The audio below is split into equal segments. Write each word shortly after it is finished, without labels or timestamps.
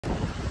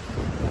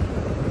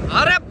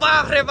अरे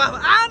बाप रे बाप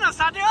आ न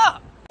साथी हो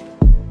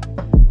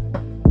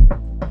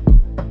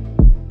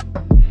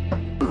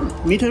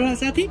मिठो र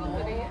साथी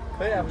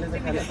खै आफूले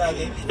चाहिँ खान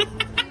पाएको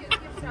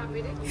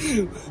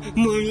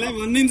मलाई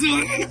भनिदिन्छु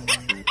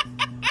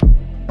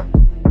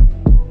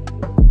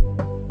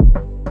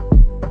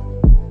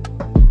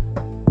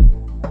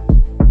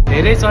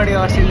धेरै चढ्यो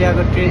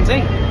अस्ट्रेलियाको ट्रेन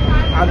चाहिँ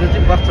आज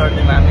चाहिँ बस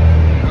चढ्ने हामी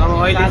अब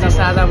अहिले चाहिँ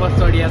सादा बस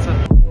चढिया छ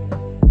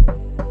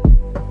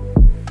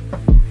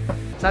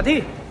साथी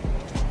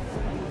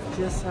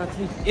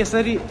साथी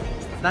यसरी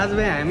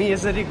दाजुभाइ हामी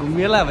यसरी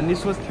घुमेला भन्ने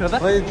सोच थियो त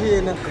खै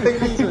थिएन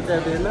कहिल्यै सोचेको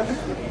थिएन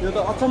यो त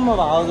अचम्म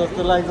भाव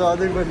जस्तो लाग्छ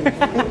अझै पनि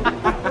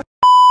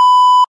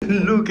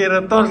लुकेर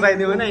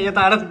तर्साइदियो भने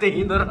यता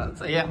देखिँदो रहेछ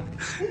यहाँ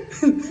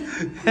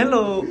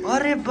हेलो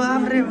अरे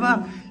बाप रे बाप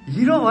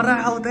हिरो भएर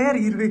आऊ त यार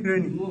हिरो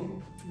हिरोइनी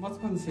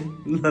बचपन से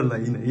ल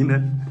हिँड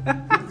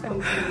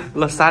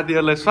ल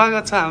साथीहरूलाई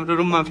स्वागत छ हाम्रो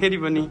रुममा फेरि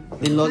पनि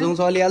लजाउँछ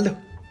अलिहाल्दो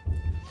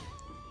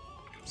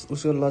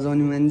उसको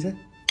लजाउने मान्छ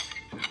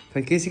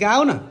खै केसीका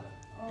आऊ न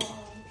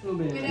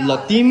ल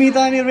तिमी त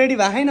अनि रेडी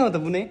भएनौ त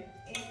बुने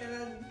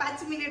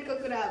 5 मिनेटको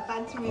कुरा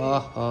 5 मिनेट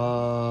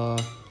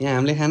यहाँ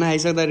हामीले खाना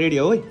आइसक्दा रेडी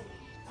हो है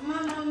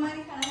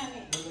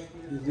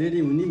रेडी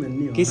हुने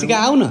भन्ने हो केसीका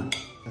आऊ न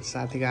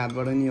साथीको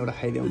हातबाट नि एउटा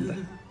खाइदेऊ त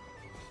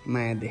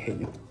माया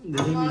देखाइदेऊ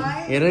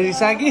हेर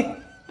रिसा कि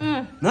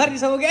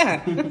नरिसाऊ क्या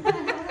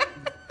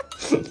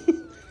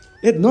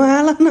ए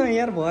नहाल न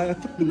यार भयो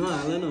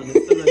नहाल न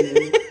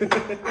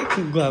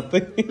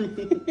गपै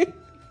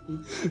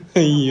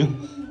यो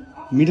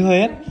मिठो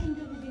यार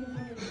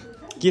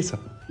के छ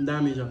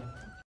दामी छ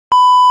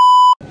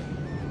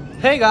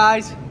hey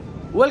guys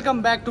welcome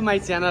back to my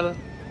channel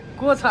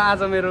को छ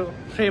आज मेरो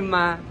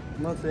फ्रेममा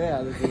म चाहिँ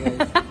हाल्छु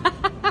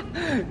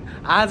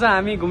आज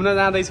हामी घुम्न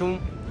जाँदैछौँ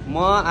म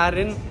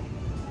आर्यन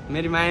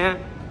मेरी माया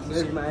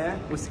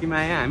उसकी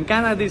माया हामी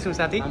कहाँ जाँदैछौँ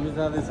साथी हामी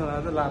जाँदैछौँ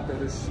आज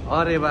ला-पेरोuse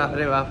अरे बाप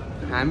रे बाप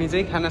हामी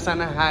चाहिँ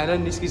खानासाना खाएर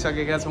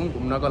निस्किसकेका छौँ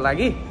घुम्नको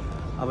लागि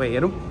अब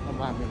हेरौँ अब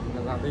हामी घुम्न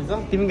जाँदैछौँ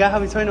तिमी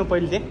गएको छैनौ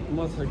पहिले म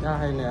चाहिँ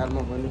गएन यार म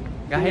पनि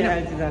गएन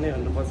आइज जाने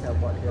भन्नु पर्छ अब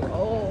पर्खेर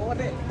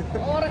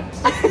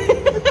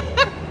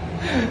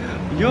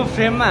यो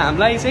फ्रेममा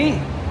हामीलाई चाहिँ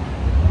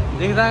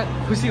देख्दा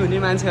खुसी हुने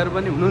मान्छेहरू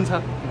पनि हुनुहुन्छ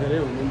धेरै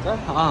हुनुहुन्छ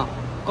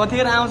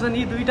कतिखेर आउँछ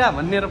नि दुईटा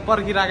भनेर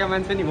पर्खिरहेका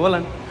मान्छे नि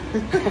होलान्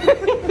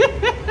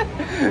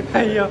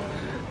यो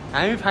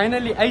हामी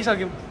फाइनली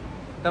आइसक्यौँ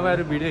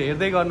तपाईँहरू भिडियो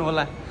हेर्दै गर्नु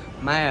होला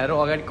मायाहरू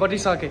अगाडि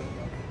कटिसके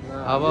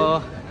अब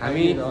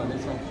हामी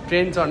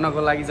ट्रेन चढ्नको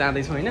लागि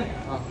जाँदैछौँ होइन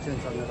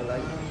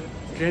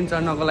ट्रेन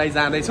चढ्नको लागि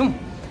जाँदैछौँ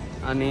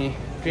अनि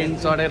ट्रेन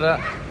चढेर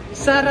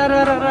सारा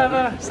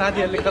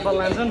साथीहरूले कता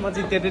लान्छन् म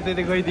चाहिँ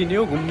त्यतै गइदिने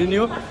हो घुमिदिने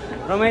हो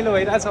रमाइलो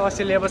भइरहेछ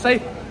अस्ट्रेलिया बसाइ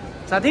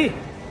साथी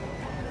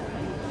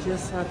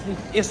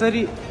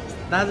यसरी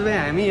दाजुभाइ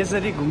हामी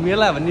यसरी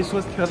घुमेला भन्ने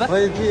सोच थियो त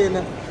खै थिएन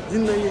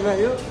जिन्दगीमा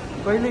यो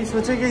कहिल्यै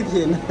सोचेकै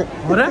थिएन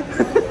हो र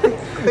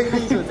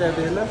कहिल्यै सोचेको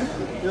थिएन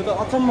यो त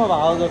अचम्म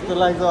भाव जस्तो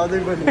लाग्छ अझै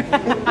पनि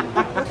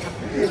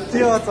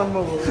त्यो अचम्म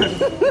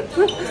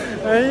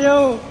भयो यो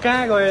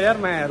कहाँ गयो यार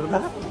मायाहरू त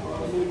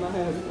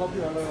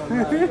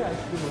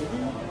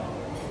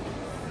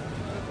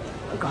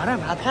घर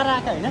भात खाएर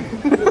आएका होइन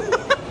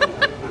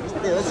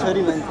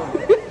छोरी मान्छे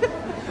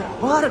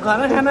घर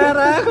खाना आएर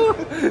आएको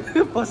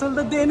फसल त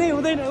दिए नै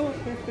हुँदैन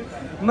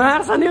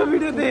मार्छ नि यो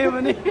भिडियो देख्यो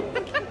भने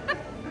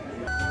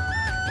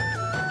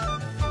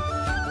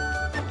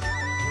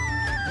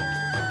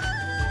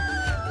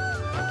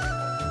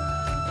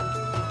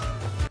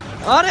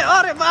अरे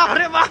अरे बाप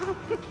रे बाप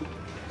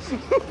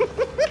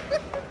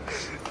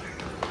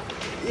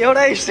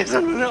एउटा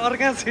स्टेसन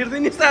अर्का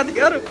छिर्दैन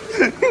साथीहरू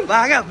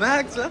भाग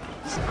छ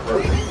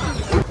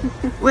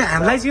ओ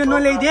हामीलाई चाहिँ यो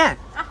नल्याइदिया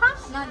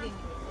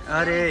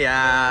अरे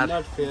यार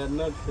नट फेयर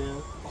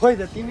खोइ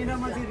त तिमी र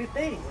म चाहिँ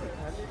रित्तै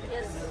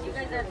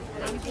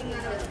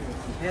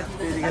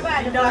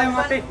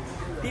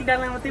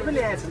तिनटालाई मात्रै पो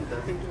ल्याएछ नि त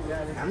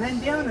हामीलाई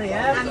दियो न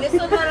यार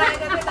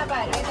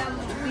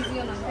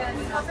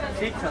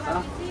ठिक छ त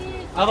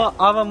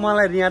अब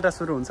मलाई रियाटा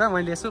सुरु हुन्छ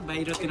मैले यसो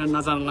बाहिरतिर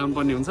नजर लाउनु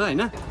पर्ने हुन्छ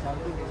होइन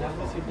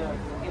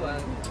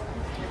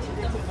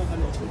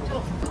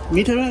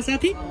मिठो र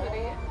साथी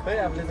खै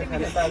आफूले चाहिँ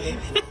खान पाएको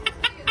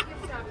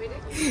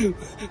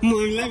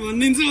मलाई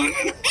भनिदिन्छु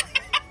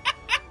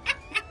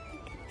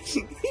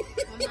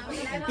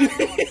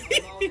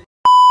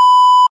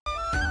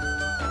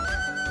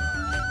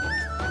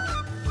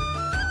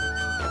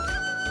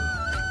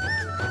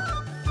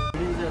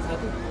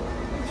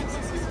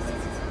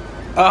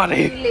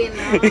अरे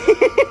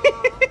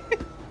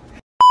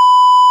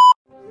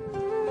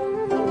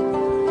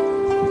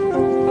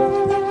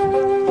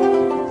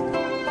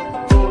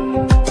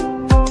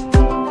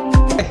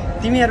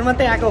तिमीहरू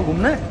मात्रै आएको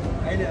घुम्न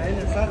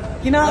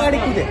किन अगाडि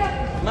कुदे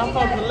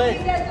नपाउ खुल्लै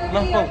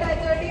नपाउ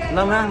ल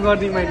माफ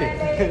गरिदिएँ मैले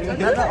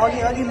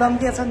अघि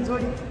लम्किया छन्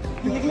छोडी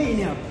एक्लै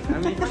हिँड्यो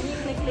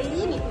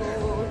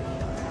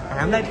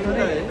हामीलाई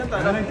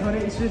थोरै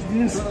स्पेस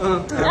दिनुहोस्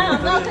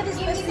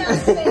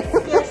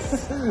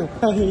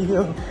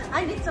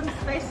I need some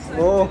space.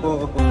 Oh.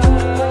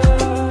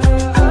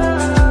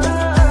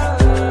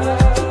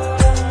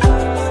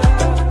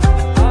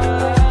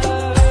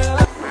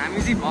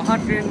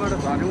 ट्रेनबाट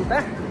झर्नु उता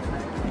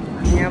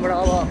यहाँबाट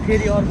अब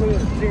फेरि अर्को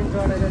ट्रेन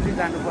चढेर चाहिँ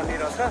जानुपर्ने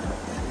रहेछ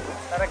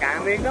तर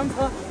घाम एकदम छ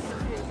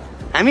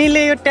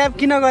हामीले यो ट्याब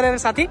किन गरेर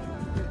साथी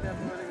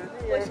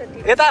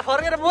यता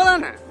फर्केर बोल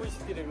न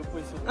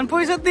अनि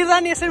पैसा तिर्दा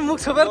नि यसरी मुख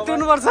छोपेर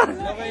तिर्नुपर्छ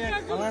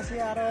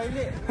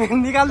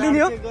निकालिदिने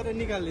हो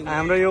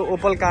हाम्रो यो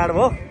ओपल कार्ड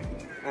हो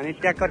अनि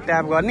ट्याक्क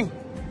ट्याप गर्ने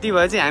त्यही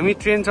भए चाहिँ हामी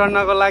ट्रेन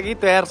चढ्नको लागि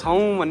तयार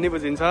छौँ भन्ने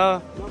बुझिन्छ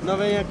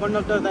नभए यहाँ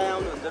कन्डक्टर दाइ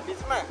आउनुहुन्छ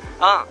बिचमा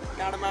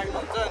कार्ड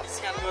माग्नुहुन्छ अनि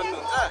स्क्यान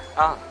गर्नुहुन्छ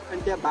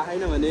अनि त्यहाँ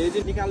भएन भने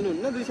चाहिँ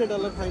निकाल्नुहुन्न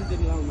 $200 फाइन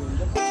तिर्न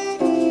लाउनुहुन्छ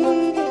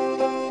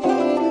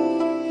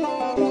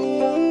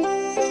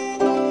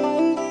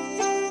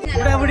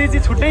बुढाबुढी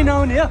चाहिँ छुट्टै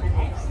नआउने हो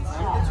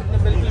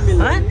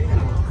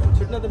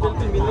छुट्न त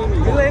बिल्कुल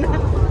मिल्दैन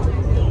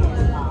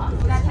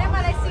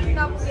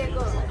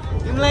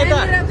तिमीलाई त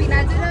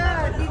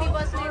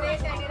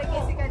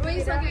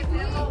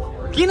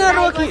किन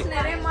रोकी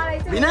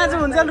भिनाजु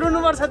हुन्छ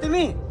रुनुपर्छ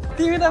तिमी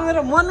तिमी त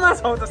मेरो मनमा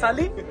छौ त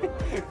साली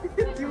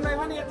तिमीलाई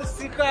पनि यस्तो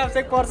सिटको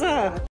आवश्यक पर्छ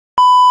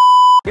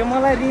यो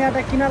मलाई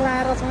रियाटा किन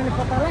लाएर छ मैले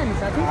पत्ता लगाएँ नि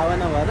साथी हावा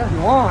नभएर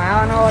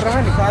हावा नभएर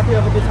नि साथी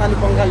अब त्यो सानो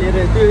पङ्खा लिएर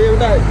त्यो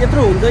एउटा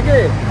यत्रो हुन्छ कि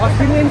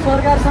अस्ट्रेलियन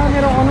सरकारसँग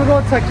मेरो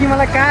अनुरोध छ कि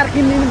मलाई कार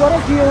किनिदिनु पर्यो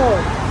कि यो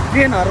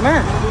ट्रेनहरूमा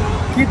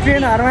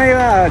यो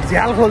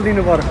झ्याल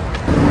खोलिदिनु पर्यो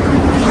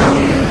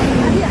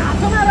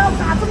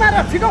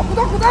छिटो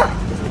कुद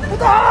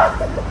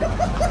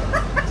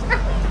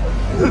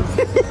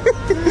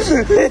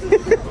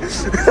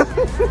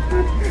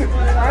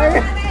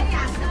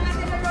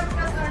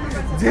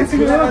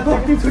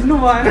छुट्नु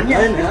भएन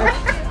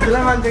ठुला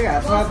मान्छेको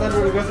हातमा त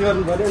रोड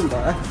गर्नु पर्यो नि त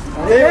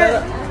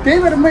त्यही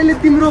भएर मैले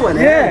तिम्रो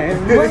भने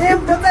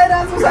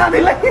बताइरहेको छु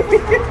साथीलाई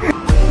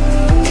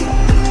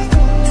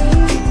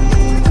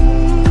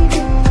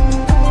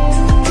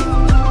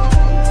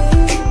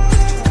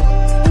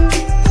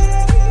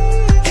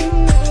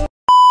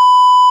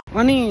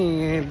अनि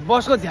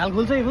बसको झ्याल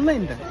खुल्छ कि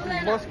खुल्दैन त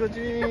बसको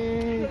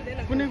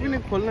चाहिँ कुनै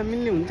खोल्न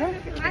मिल्ने हुन्छ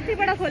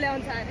माथिबाट खोल्या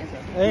हुन्छ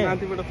अरे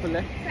माथिबाट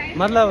खोल्या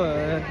मतलब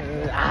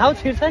हावा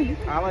छिर्छ नि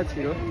हावा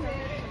छिरो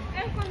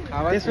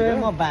त्यसो भए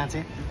म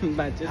बाँचेँ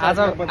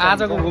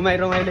आजको घुमाइ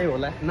रमाइलै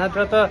होला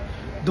नत्र त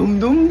धुम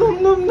धुम धुम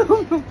धुम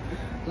धुम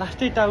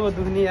लास्टै टाउको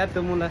दुख्ने याद त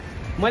मलाई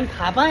मैले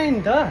थाहा पाएँ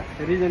नि त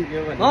रिजन के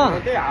हो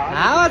भने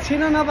हावा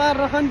छिर्न नपाएर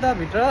रख नि त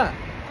भित्र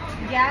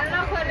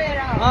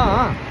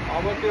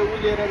अब त्यो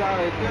उलिएर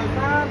जाँदा त्यो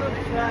सानो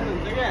फ्यान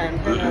हुन्छ क्या ह्यान्ड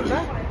फ्यान हुन्छ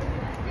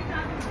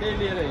त्यही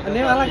लिएर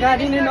नेवाला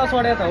गाडी नै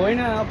नचढे त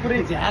होइन पुरै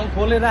झ्याल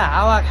खोलेर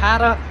हावा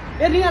खाएर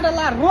ए रियाटा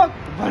ला रोक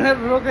भनेर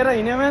रोकेर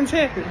हिँड्यो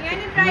मान्छे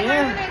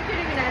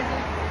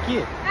के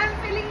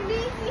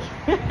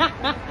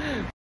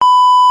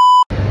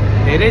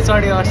धेरै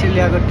चढ्यो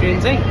अस्ट्रेलियाको ट्रेन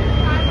चाहिँ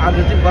आज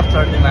चाहिँ बस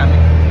चढ्ने हामी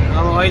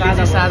अब अहिले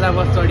चाहिँ साझा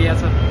बस चढिया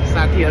छ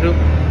साथीहरू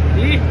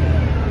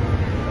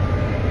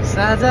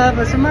साझा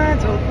बसमा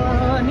जो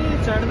पनि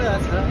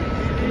चढ्दछ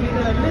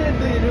किनले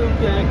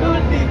 ₹2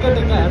 टिकट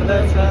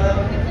काट्दछ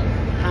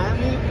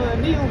हामी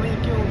पनि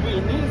उक्यौँ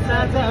बिनी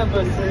साझा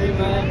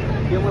बसैमा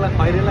यो मलाई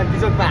खैरेलाई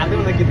बिचोकमा हाल्दै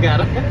मलाई गीत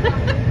गाएर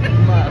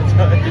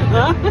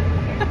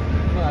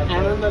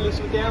आनन्दले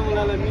सुत्या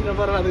मलाई मिल्न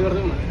बर्बाद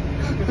गर्दैौ न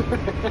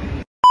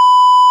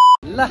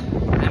ल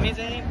हामी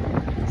चाहिँ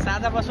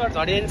साझा बसबाट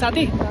झऱ्यो नि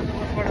साथी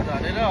बसबाट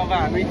झरेर अब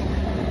हामी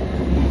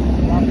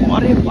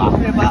अरे बाप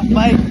रे बाप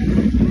बाइक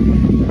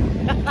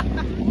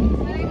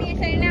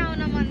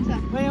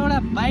एउटा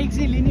बाइक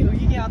चाहिँ लिने हो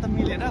कि क्या त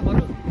मिलेर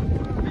बरु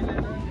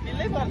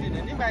मिल्नै पर्दैन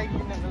नि बाइक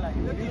किन्नको लागि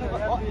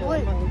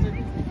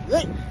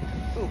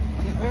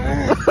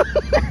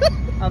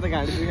आज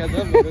घाँटी दुखेको छ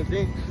मेरो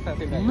चाहिँ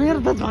साथीभाइ मेरो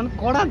त झन्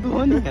कडा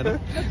दुखो नि हेर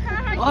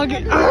अघि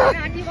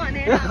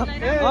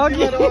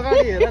अगाडि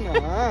हेर न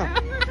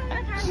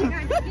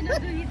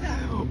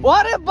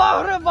अरे बाप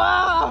रे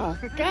बाप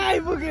कहाँ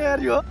आइपुग्यो यार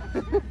यो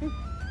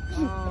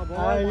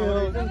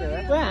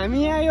हामी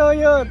यहाँ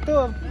यो त्यो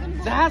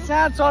जहाज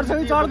चढ्छौँ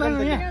कि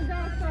चढ्दैनौँ यहाँ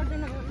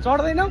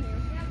चढ्दैनौँ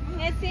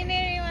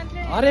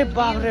अरे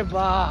बाप रे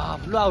बाप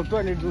ल आउ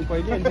टोयलेट जाउँ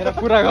पहिले अनि तेरो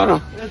कुरा गरौँ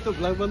यस्तो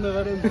भ्लग बन्द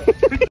गऱ्यो नि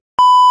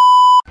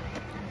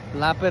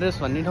ला-पेरोuse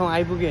भन्ने ठाउँ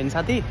आइपुग्यो होइन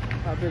साथी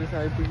ला-पेरोuse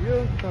आइपुग्यो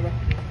तर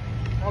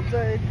अब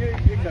चाहिँ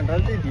एक घन्टा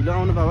चाहिँ ढिलो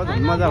आउनु पायो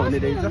झन् मजा हुने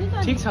रहेछ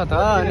ठिक छ त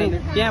अनि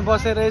त्यहाँ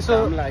बसेर यसो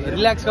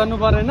रिल्याक्स गर्नु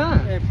परेन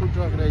ए फुड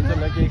ट्रक रहेछ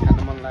ल केही खान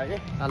मन लाग्यो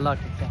ल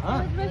ठिक छ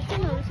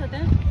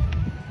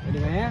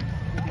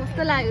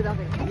कस्तो लाग्यो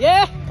तपाईँ ए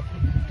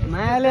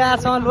मायाले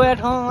आजसम्म लोया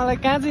ठाउँमा मलाई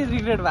कहाँ चाहिँ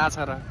रिग्रेट भएको छ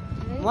र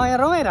म यहाँ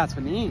रमाइरहेको छु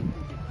नि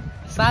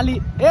साली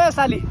ए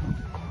साली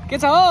के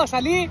छ हो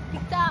साली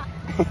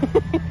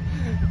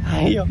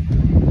आयो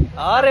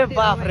अरे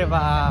बाप रे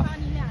बाप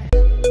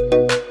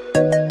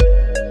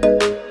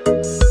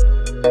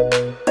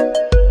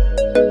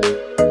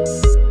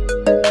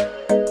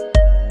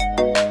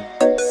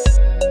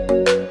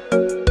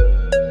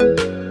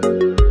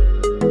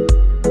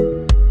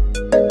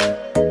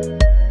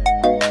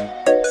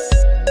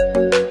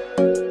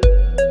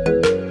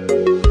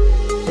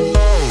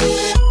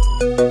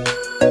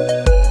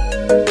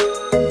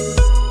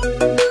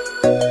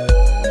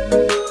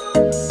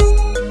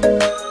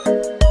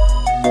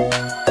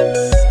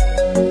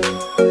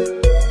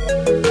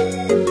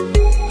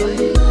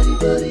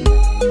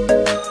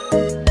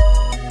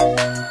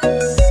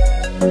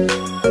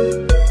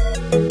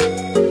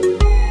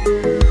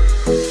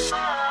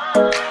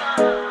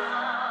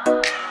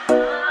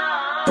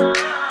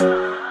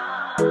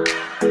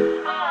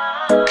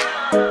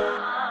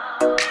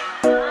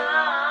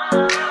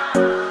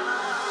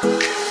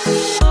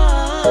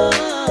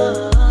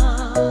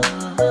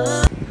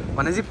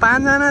भनेपछि 5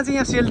 जना चाहिँ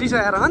यहाँ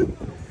सेल्टिसकेर हन्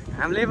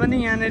हामीले पनि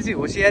यहाँनिर चाहिँ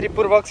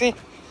होसियारीपूर्वक चाहिँ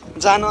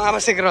जानु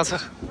आवश्यक रहेछ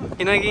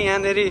किनकि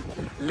यहाँनिर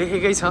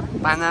लेखेकै छ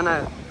 5 जना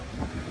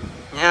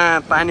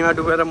यहाँ पानीमा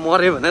डुबेर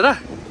मर्यो भनेर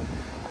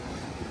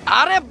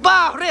अरे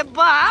बाप रे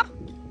बाप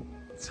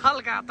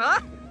छल्का त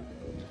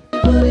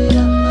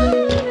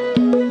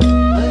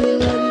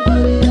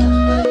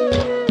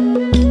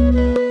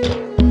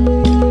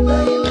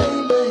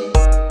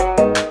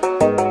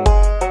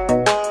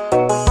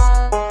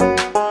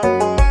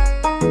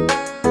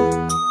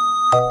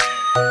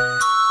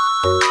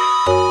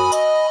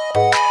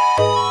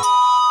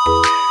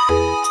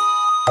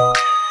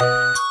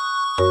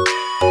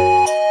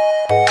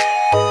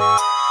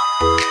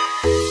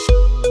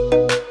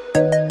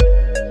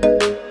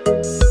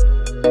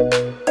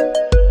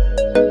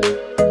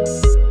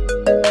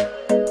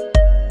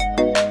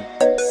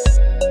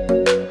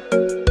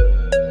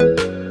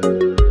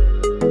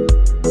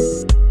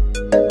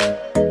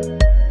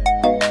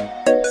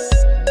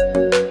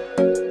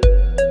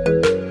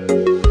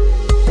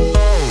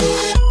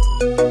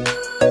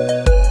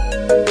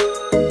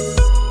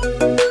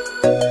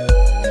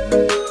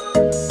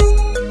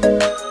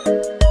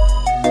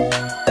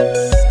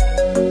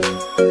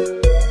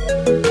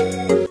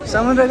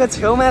समुद्रको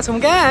छेउमा छौँ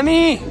क्या हामी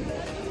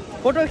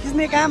फोटो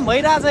खिच्ने काम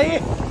भइरहेछ है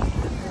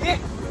ए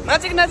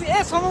नजिक नजिक ए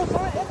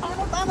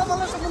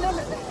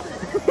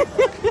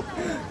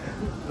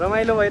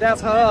रमाइलो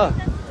भइरहेछ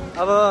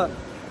अब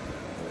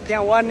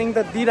त्यहाँ वार्निङ त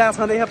दिइरहेको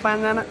छँदैछ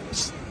 5 जना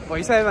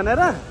भइसक्यो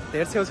भनेर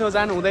धेर छेउछेउ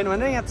जानु हुँदैन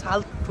भनेर यहाँ छाल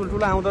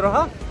ठुल्ठुलो आउँदो रह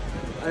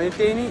अनि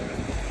त्यही नि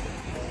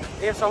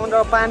ए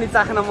समुद्रमा पानी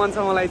चाख्न मन छ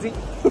मलाई चाहिँ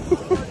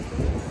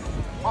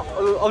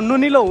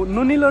नुनिलो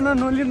नुनिलो न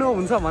नुनिलो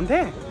हुन्छ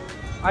भन्थे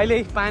अहिले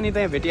पानी त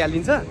यहाँ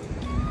भेटिहालिन्छ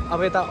अब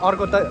यता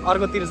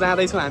अर्कोतिर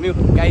जाँदैछौँ हामी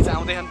गाइज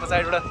आउँदैछन्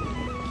पछाडिबाट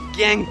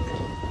ग्याङ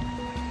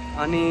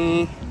अनि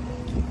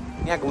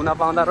यहाँ घुम्न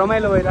पाउँदा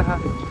रमाइलो भइरह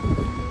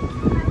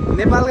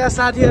नेपालका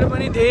साथीहरू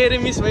पनि धेरै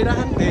मिस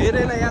भइरहन्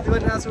धेरैलाई याद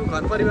गरिरहेको छु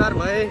घर परिवार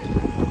भए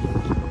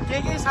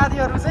केही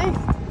साथीहरू चाहिँ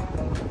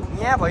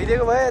यहाँ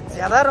भइदिएको भए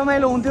ज्यादा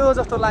रमाइलो हुन्थ्यो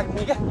जस्तो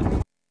लाग्ने क्या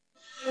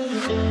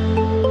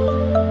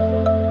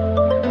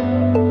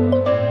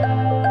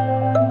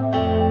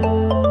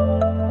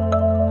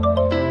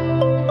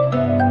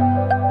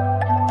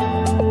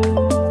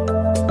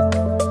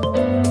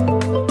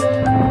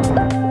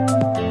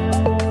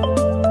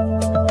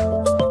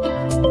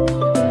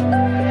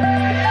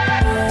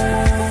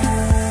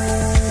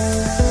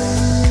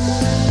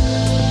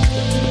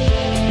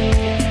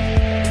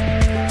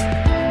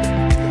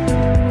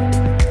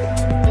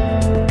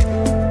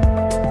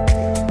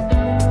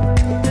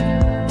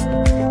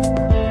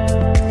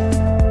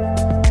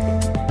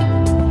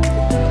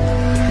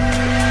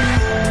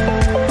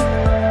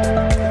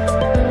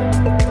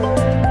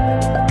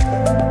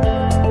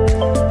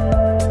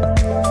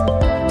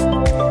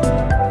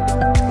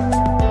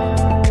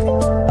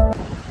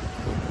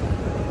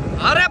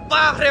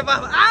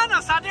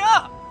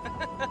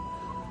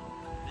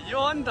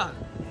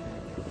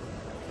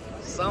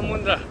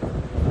समुद्र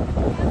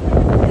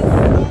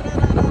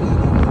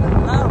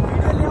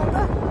भिडियो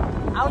ल्याउँदा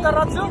आउँदा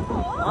रच्छु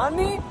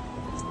अनि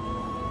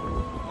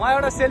म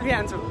एउटा सेल्फी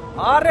हान्छु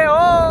अरे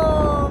हो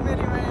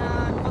मेरी माया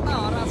कता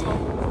हरा छौ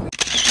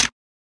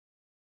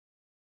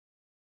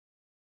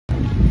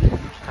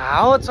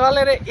हावा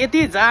चलेर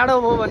यति जाडो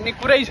भयो भन्ने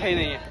कुरै छैन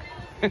यहाँ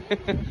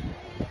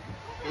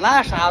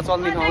लास्ट हावा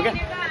चल्दिन हो क्या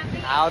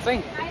हावा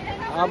चाहिँ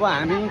अब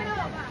हामी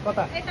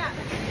कता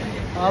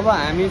अब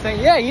हामी चाहिँ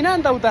ए हिँड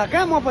नि त उता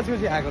कहाँ म पछि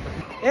आएको त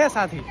ए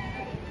साथी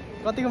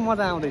कतिको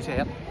मजा आउँदैछ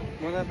यार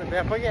मजा त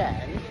व्यापकै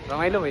आयो नि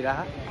रमाइलो भइरह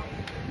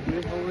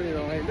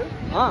रमाइलो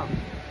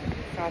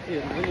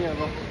साथीहरू पनि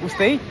अब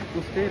उस्तै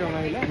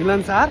रमाइलो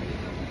मिलनसार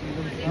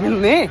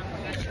मिल्ने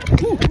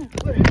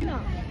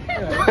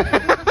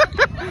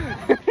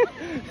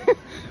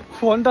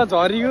फोन त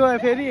झरियो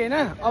फेरि होइन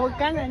अब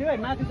कहाँ जाने भाइ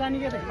माथि जाने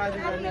के माथि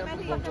जाने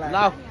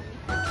ल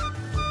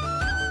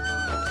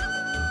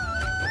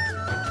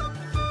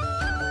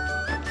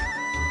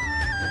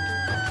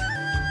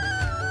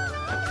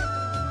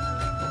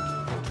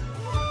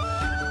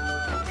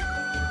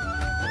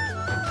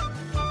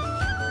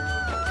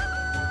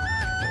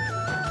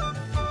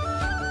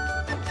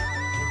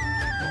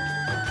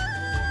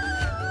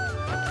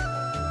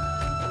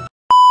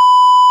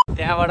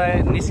त्यहाँबाट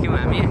निस्क्यौँ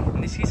हामी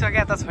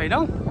निस्किसकेका त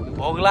छैनौँ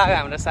भोग लाग्यो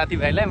हाम्रो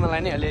साथीभाइलाई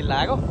मलाई नि अलि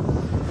लाग्यो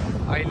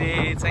अहिले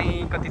चाहिँ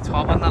कति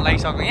 6 बज्न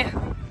लागिसक्यो यहाँ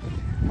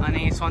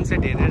अनि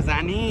सनसेट हेरेर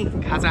जाने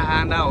खाजा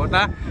खाँदा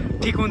ओर्दा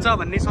ठिक हुन्छ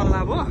भन्ने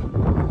सल्लाह भयो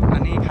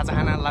अनि खाजा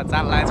खाना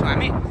जान लागेछौँ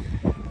हामी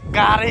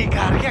गाह्रै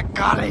कार क्या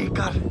गाह्रै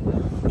कार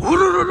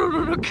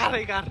हुरुरुरुरु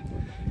गाह्रै कार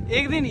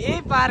एक दिन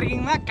यही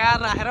पार्किङमा कार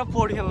राखेर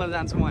पौडी खेल्न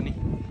जान्छु म नि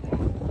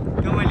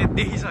त्यो मैले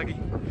देखिसकेँ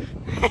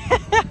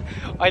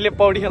अहिले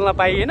पौडी खेल्न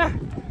पाइएन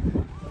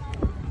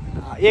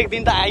एक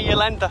दिन त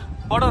आइएला नि त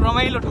बडो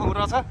रमाइलो ठाउँ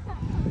रहेछ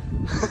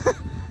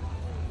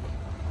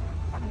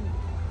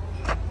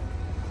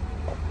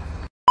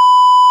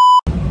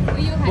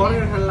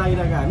बर्गर खान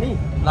लागिरहेको हामी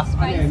लास्ट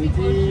पनि हामी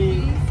चाहिँ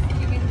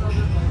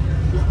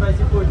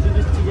स्पाइसी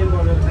पोर्चुगिज चिकन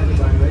बर्गर खाने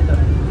भयो है त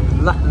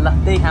ल ल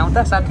त्यही खाउँ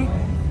त साथी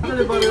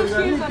बर्गर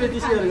गर्ने त्यति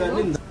सेयर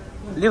गर्ने नि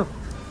लिऊ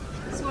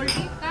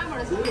सोल्टी कहाँबाट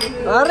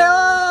अरे ओ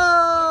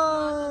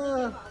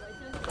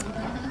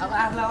अब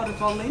आफूलाई अरू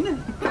चल्दैन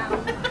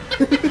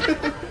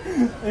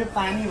ए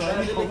पानी भयो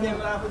नि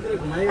खोक्नेबाट आफूतिर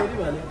घुमाइ गरी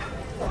भन्यो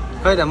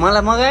खै त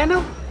मलाई मगाएनौ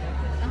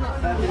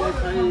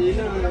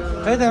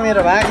खै त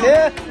मेरो भागले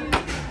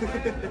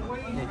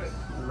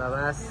ल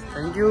बास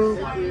थ्याङ्क यू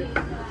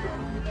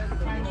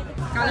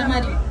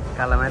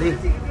कालामारी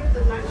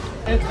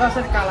ए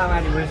कसरी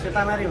कालामारी भयो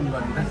सेतामारी हुनु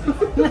पर्ने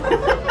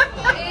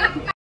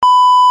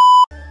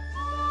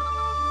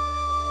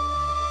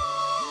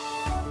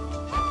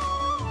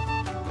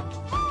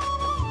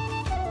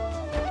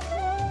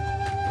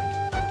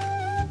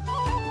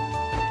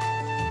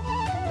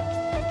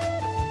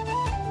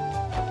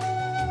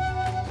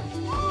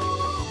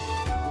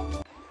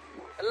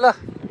ल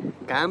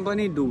घाम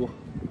पनि डुबो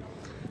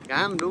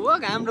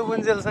घाम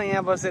डुबुन्जेलसँग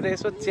यहाँ बसेर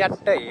यसो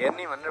च्याट्ट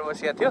हेर्ने भनेर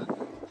बसिएको थियो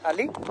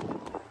अलि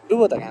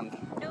डुबो त घाम त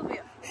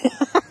डुब्यो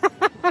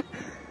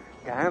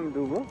घाम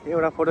डुबो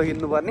एउटा फोटो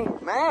खिच्नुपर्ने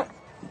माया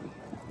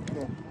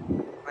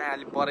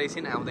अलि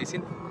परेछिन्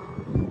आउँदैछिन्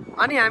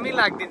अनि हामी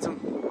लाग्दिन्छौँ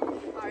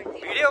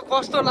भिडियो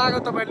कस्तो लाग्यो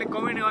तपाईँहरूले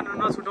कमेन्ट गर्नु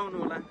नछुटाउनु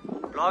होला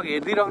भ्लग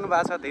हेरिदिइराख्नु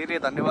भएको छ धेरै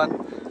धन्यवाद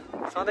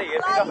सधैँ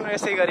हेरिदिइराख्नु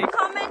यसै गरी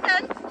कमेन्ट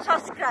एन्ड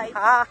सब्स्क्राइब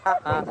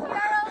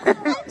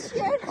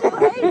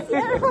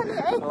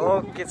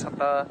ओके छ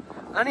त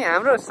अनि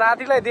हाम्रो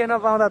साथीलाई देख्न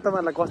पाउँदा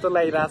तपाईँहरूलाई कस्तो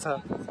लागिरहेछ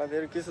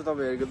साथीहरू के छ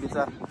तपाईँहरूको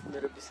विचार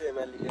मेरो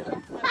विषयमा लिएर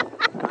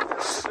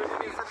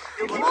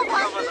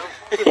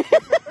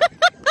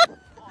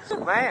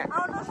माया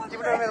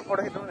तिमीले मेरो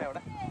फोटो खिच्नु न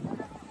एउटा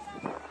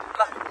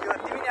ल यो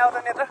तिमी नि आउँदा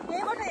नेत्र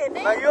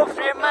ल यो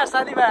फ्रेममा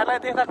साथीभाइहरूलाई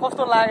देख्दा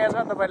कस्तो लागेको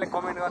छ तपाईँहरूले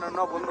कमेन्ट गर्न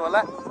नभुल्नु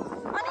होला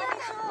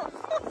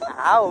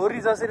हाउरी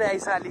जसरी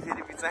आइसाली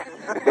फेरि बिचार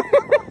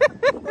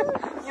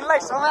यिनलाई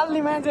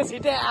सम्हाल्ने मान्छे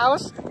छिटै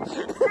आओस्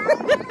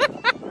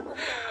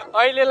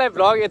अहिलेलाई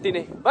भ्लग यति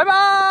नै बाई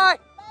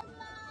बाई